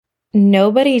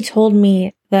Nobody told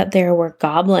me that there were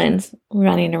goblins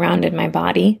running around in my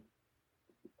body.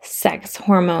 Sex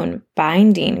hormone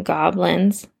binding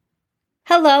goblins.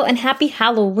 Hello and happy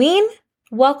Halloween!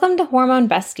 Welcome to Hormone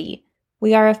Bestie.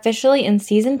 We are officially in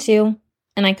season 2,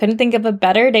 and I couldn't think of a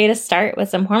better day to start with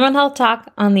some hormone health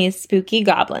talk on these spooky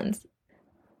goblins.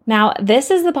 Now, this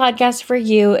is the podcast for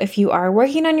you if you are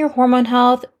working on your hormone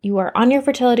health, you are on your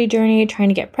fertility journey trying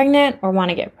to get pregnant or want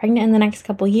to get pregnant in the next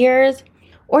couple years,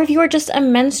 or if you are just a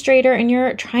menstruator and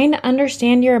you're trying to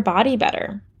understand your body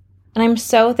better. And I'm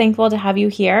so thankful to have you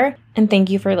here, and thank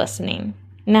you for listening.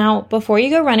 Now, before you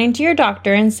go running to your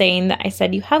doctor and saying that I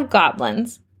said you have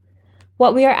goblins,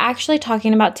 what we are actually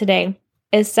talking about today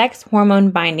is sex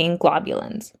hormone binding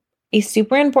globulins, a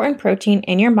super important protein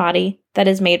in your body that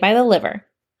is made by the liver.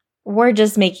 We're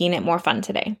just making it more fun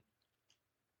today.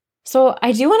 So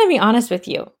I do want to be honest with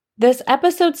you. This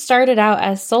episode started out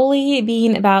as solely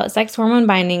being about sex hormone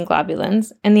binding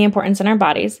globulins and the importance in our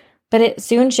bodies, but it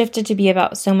soon shifted to be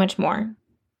about so much more.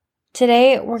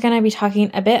 Today, we're going to be talking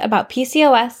a bit about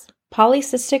PCOS,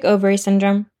 polycystic ovary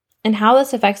syndrome, and how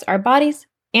this affects our bodies,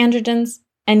 androgens,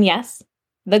 and yes,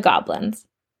 the goblins.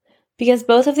 Because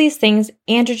both of these things,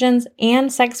 androgens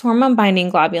and sex hormone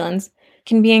binding globulins,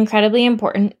 can be incredibly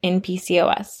important in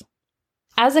PCOS.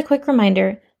 As a quick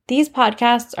reminder, these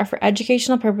podcasts are for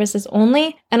educational purposes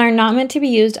only and are not meant to be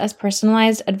used as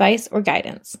personalized advice or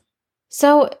guidance.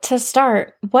 So, to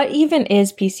start, what even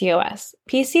is PCOS?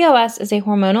 PCOS is a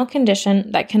hormonal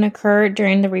condition that can occur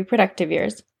during the reproductive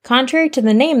years. Contrary to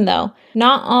the name, though,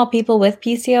 not all people with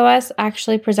PCOS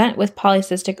actually present with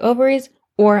polycystic ovaries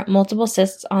or multiple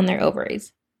cysts on their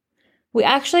ovaries. We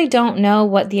actually don't know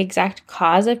what the exact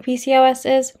cause of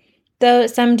PCOS is, though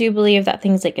some do believe that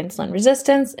things like insulin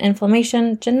resistance,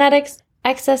 inflammation, genetics,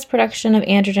 excess production of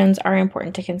androgens are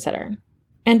important to consider.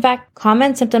 In fact,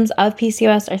 common symptoms of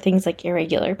PCOS are things like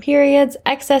irregular periods,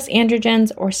 excess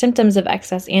androgens, or symptoms of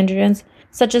excess androgens,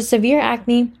 such as severe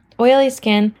acne, oily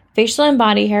skin, facial and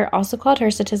body hair, also called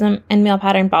hirsutism, and male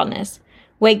pattern baldness.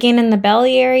 Weight gain in the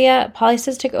belly area,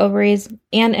 polycystic ovaries,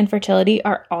 and infertility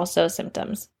are also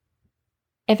symptoms.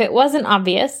 If it wasn't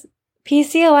obvious,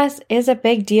 PCOS is a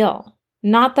big deal.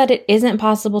 Not that it isn't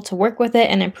possible to work with it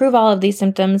and improve all of these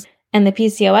symptoms, and the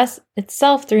PCOS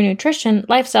itself through nutrition,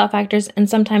 lifestyle factors, and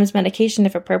sometimes medication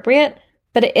if appropriate,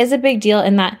 but it is a big deal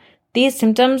in that these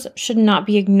symptoms should not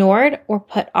be ignored or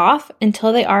put off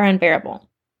until they are unbearable.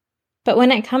 But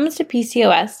when it comes to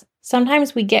PCOS,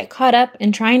 sometimes we get caught up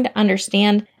in trying to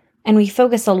understand, and we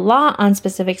focus a lot on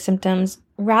specific symptoms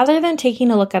rather than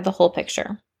taking a look at the whole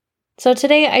picture. So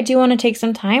today I do want to take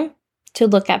some time to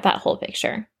look at that whole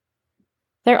picture.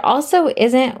 There also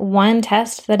isn't one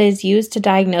test that is used to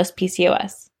diagnose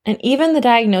PCOS, and even the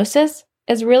diagnosis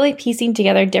is really piecing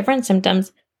together different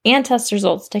symptoms and test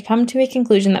results to come to a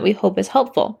conclusion that we hope is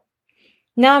helpful.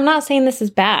 Now, I'm not saying this is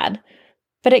bad,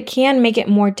 but it can make it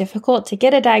more difficult to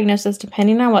get a diagnosis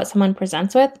depending on what someone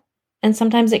presents with, and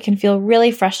sometimes it can feel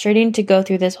really frustrating to go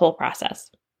through this whole process.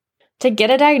 To get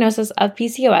a diagnosis of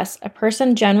PCOS, a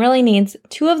person generally needs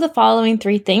 2 of the following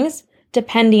 3 things,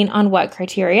 depending on what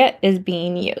criteria is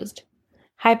being used.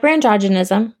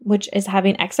 Hyperandrogenism, which is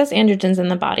having excess androgens in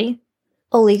the body,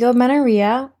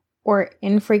 oligomenorrhea, or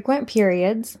infrequent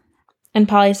periods, and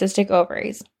polycystic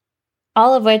ovaries,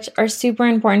 all of which are super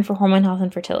important for hormone health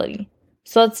and fertility.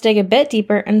 So let's dig a bit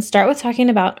deeper and start with talking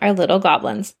about our little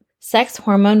goblins, sex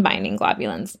hormone binding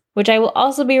globulins, which I will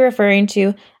also be referring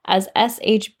to as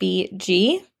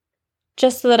SHBG,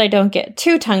 just so that I don't get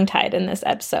too tongue-tied in this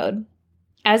episode.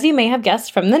 As you may have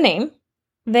guessed from the name,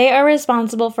 they are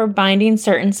responsible for binding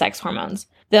certain sex hormones,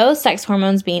 those sex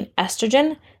hormones being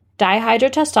estrogen,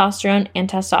 dihydrotestosterone, and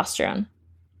testosterone.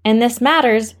 And this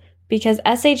matters because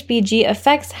SHBG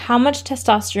affects how much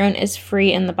testosterone is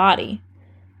free in the body.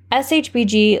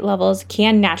 SHBG levels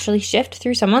can naturally shift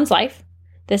through someone's life.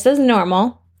 This is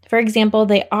normal. For example,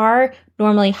 they are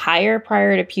normally higher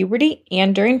prior to puberty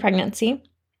and during pregnancy.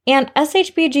 And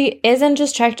SHBG isn't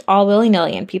just checked all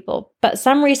willy-nilly in people, but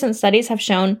some recent studies have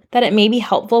shown that it may be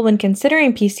helpful when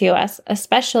considering PCOS,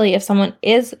 especially if someone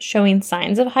is showing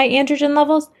signs of high androgen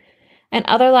levels, and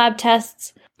other lab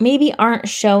tests maybe aren't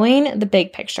showing the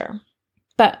big picture.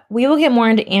 But we will get more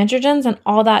into androgens and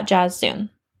all that jazz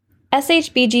soon.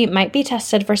 SHBG might be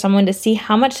tested for someone to see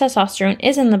how much testosterone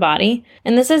is in the body,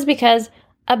 and this is because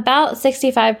about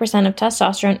 65% of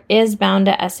testosterone is bound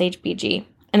to SHBG,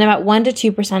 and about 1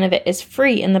 to 2% of it is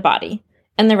free in the body,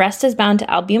 and the rest is bound to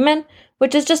albumin,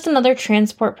 which is just another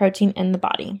transport protein in the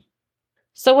body.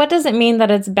 So what does it mean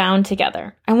that it's bound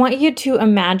together? I want you to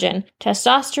imagine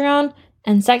testosterone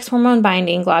and sex hormone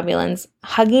binding globulins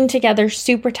hugging together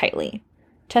super tightly.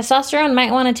 Testosterone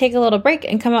might want to take a little break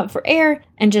and come up for air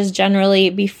and just generally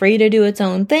be free to do its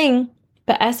own thing,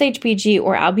 but SHBG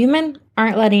or albumin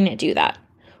aren't letting it do that.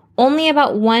 Only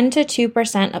about 1 to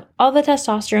 2% of all the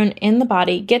testosterone in the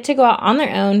body get to go out on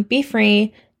their own, be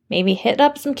free, maybe hit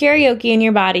up some karaoke in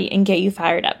your body and get you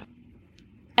fired up.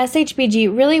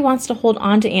 SHBG really wants to hold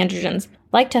on to androgens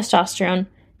like testosterone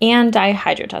and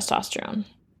dihydrotestosterone.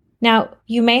 Now,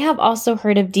 you may have also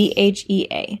heard of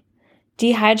DHEA,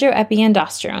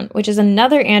 dehydroepiandrosterone, which is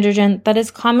another androgen that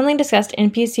is commonly discussed in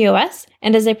PCOS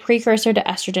and is a precursor to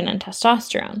estrogen and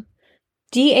testosterone.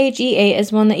 DHEA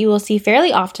is one that you will see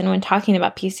fairly often when talking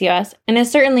about PCOS and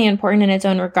is certainly important in its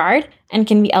own regard and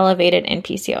can be elevated in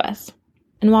PCOS.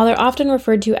 And while they're often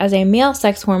referred to as a male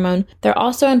sex hormone, they're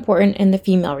also important in the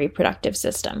female reproductive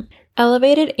system.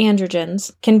 Elevated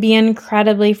androgens can be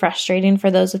incredibly frustrating for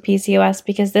those with PCOS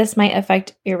because this might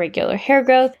affect irregular hair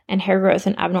growth and hair growth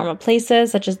in abnormal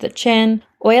places such as the chin,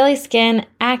 oily skin,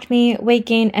 acne, weight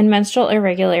gain, and menstrual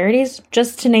irregularities,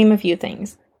 just to name a few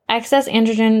things. Excess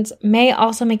androgens may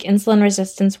also make insulin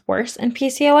resistance worse in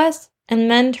PCOS and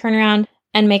then turn around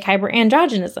and make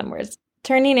hyperandrogenism worse,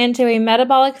 turning into a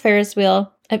metabolic Ferris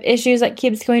wheel of issues that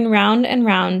keeps going round and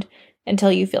round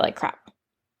until you feel like crap.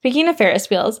 Speaking of Ferris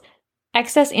wheels,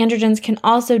 excess androgens can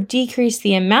also decrease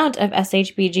the amount of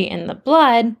SHBG in the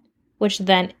blood, which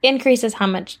then increases how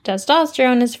much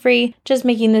testosterone is free, just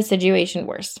making the situation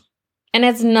worse. And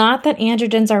it's not that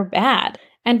androgens are bad.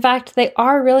 In fact, they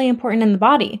are really important in the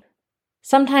body.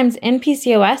 Sometimes in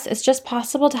PCOS, it's just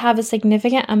possible to have a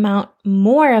significant amount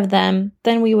more of them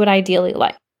than we would ideally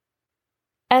like.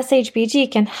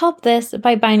 SHBG can help this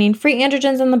by binding free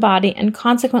androgens in the body and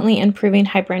consequently improving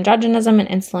hyperandrogenism and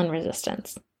insulin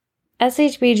resistance.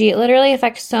 SHBG literally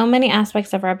affects so many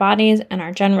aspects of our bodies and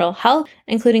our general health,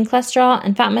 including cholesterol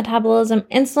and fat metabolism,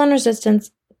 insulin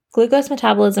resistance, glucose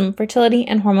metabolism, fertility,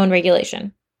 and hormone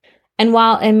regulation. And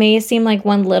while it may seem like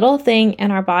one little thing in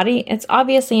our body, it's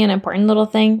obviously an important little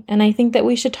thing, and I think that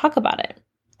we should talk about it.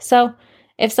 So,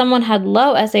 if someone had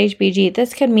low SHBG,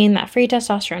 this could mean that free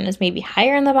testosterone is maybe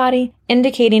higher in the body,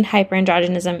 indicating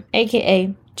hyperandrogenism,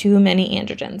 aka too many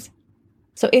androgens.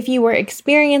 So if you were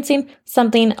experiencing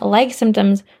something like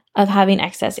symptoms of having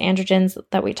excess androgens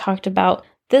that we talked about,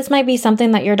 this might be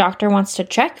something that your doctor wants to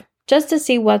check just to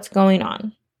see what's going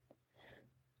on.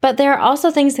 But there are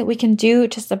also things that we can do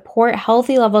to support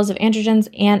healthy levels of androgens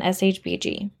and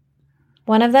SHBG.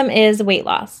 One of them is weight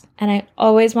loss, and I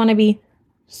always want to be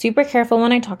super careful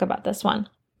when I talk about this one.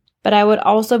 But I would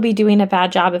also be doing a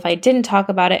bad job if I didn't talk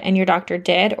about it and your doctor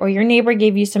did, or your neighbor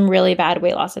gave you some really bad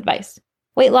weight loss advice.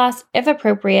 Weight loss, if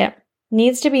appropriate,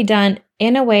 needs to be done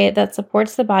in a way that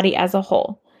supports the body as a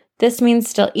whole. This means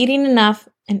still eating enough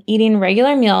and eating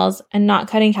regular meals and not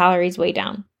cutting calories way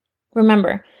down.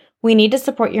 Remember, we need to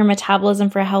support your metabolism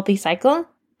for a healthy cycle,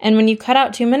 and when you cut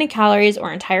out too many calories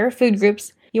or entire food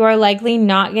groups, you are likely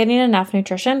not getting enough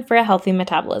nutrition for a healthy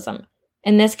metabolism.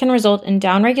 And this can result in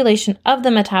downregulation of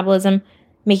the metabolism,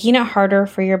 making it harder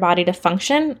for your body to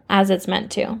function as it's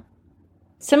meant to.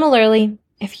 Similarly,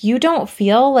 if you don't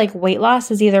feel like weight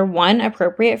loss is either 1,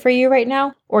 appropriate for you right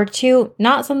now, or 2,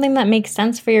 not something that makes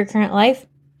sense for your current life,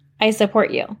 I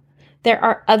support you. There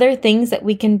are other things that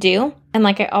we can do, and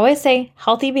like I always say,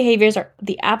 healthy behaviors are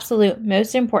the absolute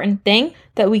most important thing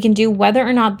that we can do. Whether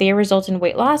or not they result in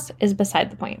weight loss is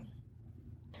beside the point.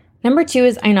 Number 2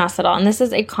 is inositol, and this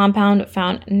is a compound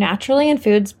found naturally in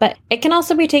foods, but it can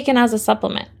also be taken as a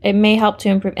supplement. It may help to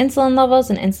improve insulin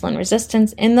levels and insulin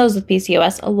resistance in those with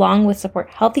PCOS, along with support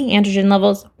healthy androgen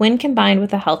levels when combined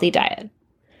with a healthy diet.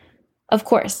 Of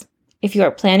course, if you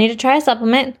are planning to try a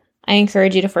supplement, I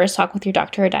encourage you to first talk with your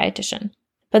doctor or dietitian.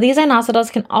 But these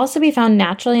inositols can also be found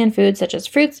naturally in foods such as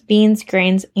fruits, beans,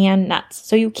 grains, and nuts,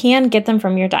 so you can get them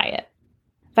from your diet.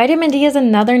 Vitamin D is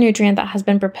another nutrient that has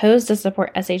been proposed to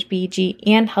support SHBG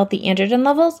and healthy androgen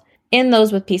levels in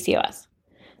those with PCOS.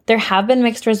 There have been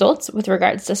mixed results with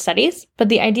regards to studies, but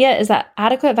the idea is that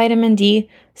adequate vitamin D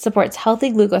supports healthy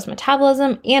glucose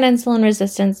metabolism and insulin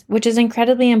resistance, which is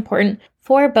incredibly important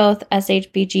for both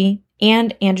SHBG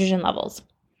and androgen levels.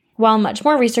 While much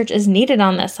more research is needed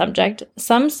on this subject,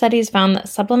 some studies found that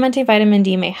supplementing vitamin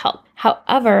D may help.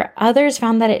 However, others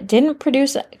found that it didn't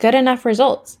produce good enough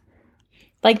results.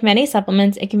 Like many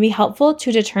supplements, it can be helpful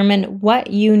to determine what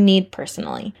you need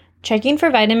personally. Checking for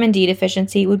vitamin D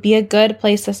deficiency would be a good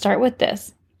place to start with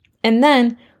this, and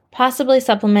then possibly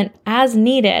supplement as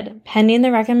needed pending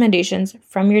the recommendations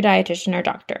from your dietitian or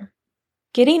doctor.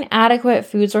 Getting adequate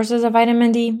food sources of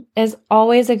vitamin D is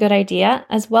always a good idea,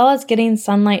 as well as getting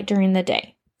sunlight during the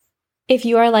day. If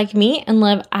you are like me and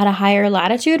live at a higher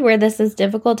latitude where this is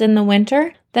difficult in the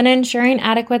winter, then ensuring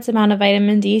adequate amount of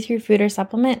vitamin D through food or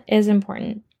supplement is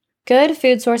important. Good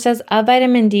food sources of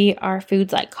vitamin D are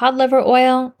foods like cod liver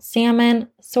oil, salmon,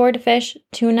 swordfish,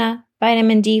 tuna,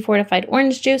 vitamin D fortified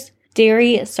orange juice,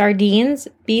 dairy, sardines,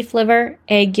 beef liver,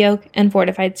 egg yolk, and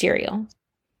fortified cereal.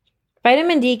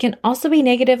 Vitamin D can also be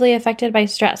negatively affected by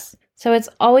stress, so it's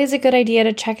always a good idea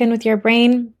to check in with your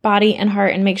brain, body, and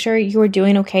heart and make sure you are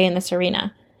doing okay in this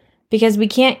arena. Because we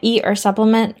can't eat or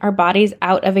supplement our bodies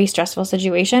out of a stressful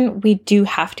situation, we do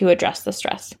have to address the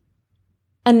stress.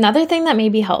 Another thing that may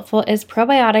be helpful is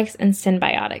probiotics and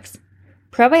symbiotics.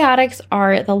 Probiotics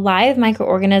are the live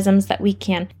microorganisms that we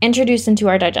can introduce into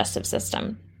our digestive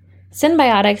system.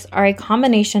 Symbiotics are a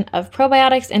combination of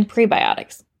probiotics and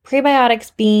prebiotics.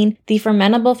 Prebiotics being the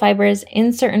fermentable fibers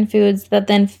in certain foods that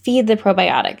then feed the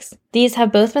probiotics. These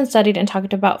have both been studied and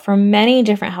talked about for many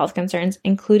different health concerns,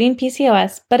 including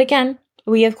PCOS, but again,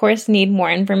 we of course need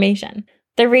more information.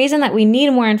 The reason that we need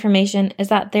more information is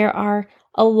that there are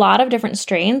a lot of different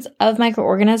strains of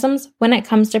microorganisms when it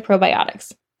comes to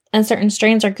probiotics, and certain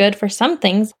strains are good for some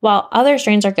things while other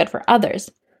strains are good for others.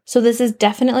 So this is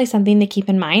definitely something to keep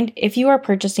in mind if you are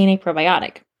purchasing a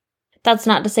probiotic. That's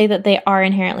not to say that they are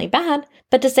inherently bad,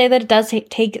 but to say that it does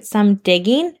take some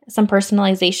digging, some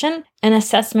personalization, and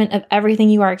assessment of everything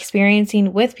you are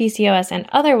experiencing with PCOS and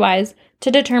otherwise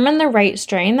to determine the right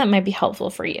strain that might be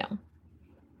helpful for you.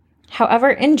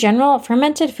 However, in general,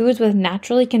 fermented foods with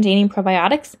naturally containing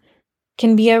probiotics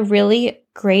can be a really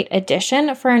great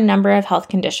addition for a number of health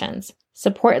conditions,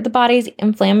 support the body's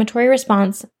inflammatory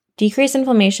response, decrease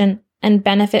inflammation, and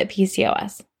benefit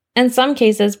PCOS. In some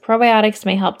cases, probiotics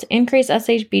may help to increase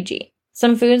SHBG.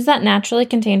 Some foods that naturally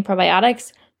contain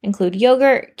probiotics include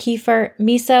yogurt, kefir,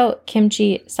 miso,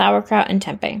 kimchi, sauerkraut, and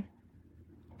tempeh.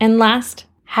 And last,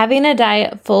 having a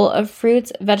diet full of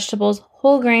fruits, vegetables,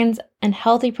 whole grains, and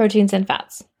healthy proteins and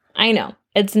fats. I know,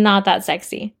 it's not that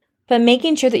sexy, but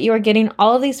making sure that you are getting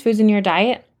all of these foods in your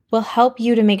diet will help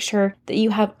you to make sure that you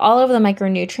have all of the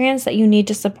micronutrients that you need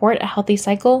to support a healthy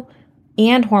cycle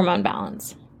and hormone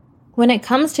balance. When it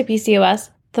comes to PCOS,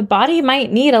 the body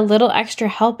might need a little extra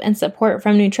help and support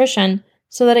from nutrition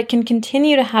so that it can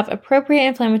continue to have appropriate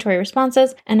inflammatory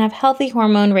responses and have healthy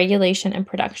hormone regulation and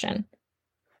production.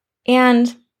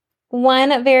 And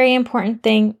one very important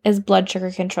thing is blood sugar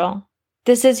control.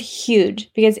 This is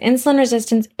huge because insulin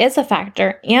resistance is a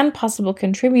factor and possible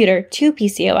contributor to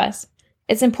PCOS.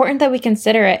 It's important that we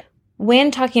consider it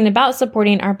when talking about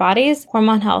supporting our body's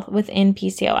hormone health within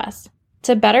PCOS.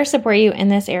 To better support you in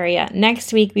this area,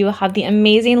 next week we will have the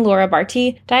amazing Laura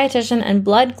Barty, dietitian and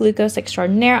blood glucose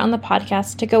extraordinaire, on the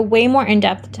podcast to go way more in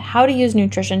depth to how to use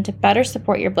nutrition to better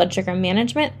support your blood sugar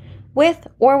management with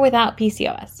or without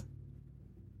PCOS.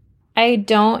 I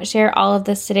don't share all of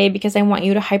this today because I want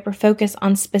you to hyper-focus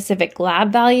on specific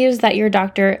lab values that your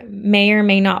doctor may or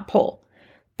may not pull,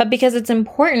 but because it's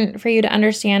important for you to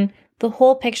understand the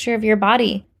whole picture of your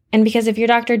body. And because if your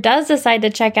doctor does decide to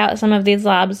check out some of these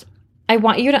labs, I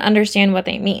want you to understand what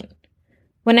they mean.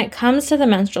 When it comes to the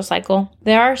menstrual cycle,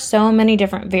 there are so many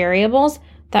different variables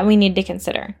that we need to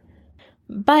consider.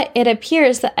 But it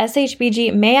appears that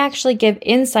SHBG may actually give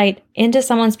insight into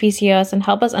someone's PCOS and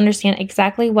help us understand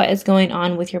exactly what is going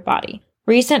on with your body.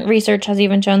 Recent research has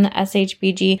even shown that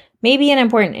SHBG may be an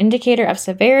important indicator of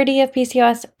severity of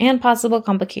PCOS and possible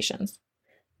complications.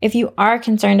 If you are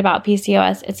concerned about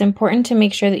PCOS, it's important to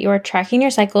make sure that you are tracking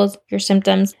your cycles, your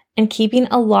symptoms, and keeping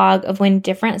a log of when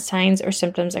different signs or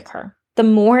symptoms occur. The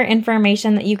more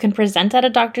information that you can present at a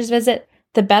doctor's visit,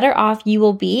 the better off you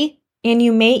will be, and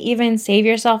you may even save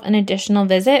yourself an additional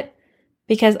visit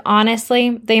because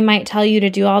honestly, they might tell you to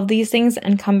do all of these things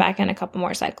and come back in a couple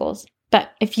more cycles.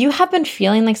 But if you have been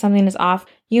feeling like something is off,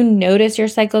 you notice your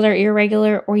cycles are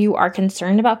irregular, or you are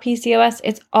concerned about PCOS,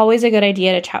 it's always a good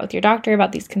idea to chat with your doctor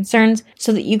about these concerns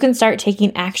so that you can start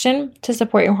taking action to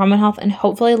support your hormone health and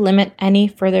hopefully limit any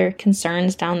further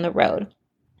concerns down the road.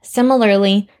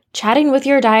 Similarly, chatting with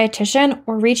your dietitian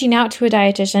or reaching out to a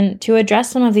dietitian to address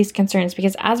some of these concerns,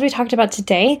 because as we talked about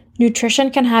today,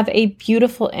 nutrition can have a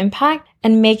beautiful impact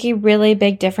and make a really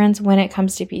big difference when it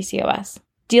comes to PCOS.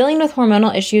 Dealing with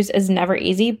hormonal issues is never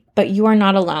easy, but you are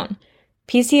not alone.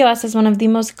 PCOS is one of the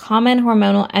most common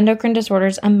hormonal endocrine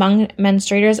disorders among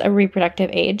menstruators of reproductive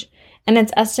age, and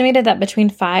it's estimated that between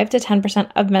 5 to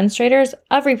 10% of menstruators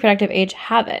of reproductive age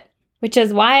have it, which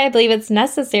is why I believe it's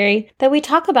necessary that we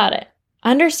talk about it,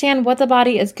 understand what the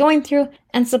body is going through,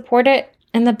 and support it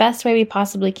in the best way we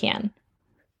possibly can.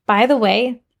 By the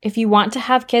way, if you want to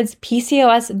have kids,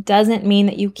 PCOS doesn't mean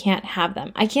that you can't have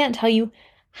them. I can't tell you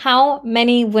how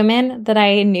many women that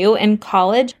I knew in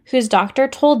college whose doctor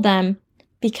told them,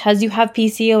 because you have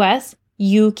PCOS,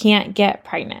 you can't get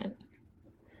pregnant.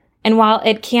 And while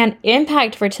it can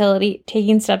impact fertility,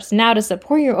 taking steps now to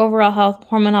support your overall health,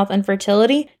 hormone health, and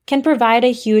fertility can provide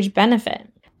a huge benefit.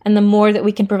 And the more that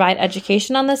we can provide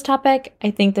education on this topic,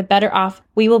 I think the better off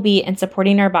we will be in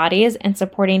supporting our bodies and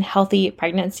supporting healthy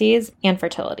pregnancies and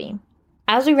fertility.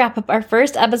 As we wrap up our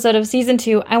first episode of season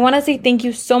 2, I want to say thank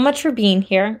you so much for being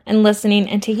here and listening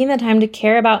and taking the time to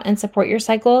care about and support your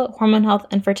cycle, hormone health,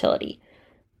 and fertility.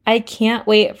 I can't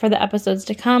wait for the episodes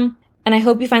to come, and I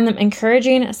hope you find them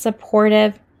encouraging,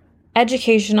 supportive,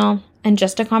 educational, and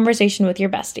just a conversation with your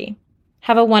bestie.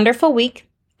 Have a wonderful week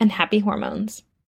and happy hormones.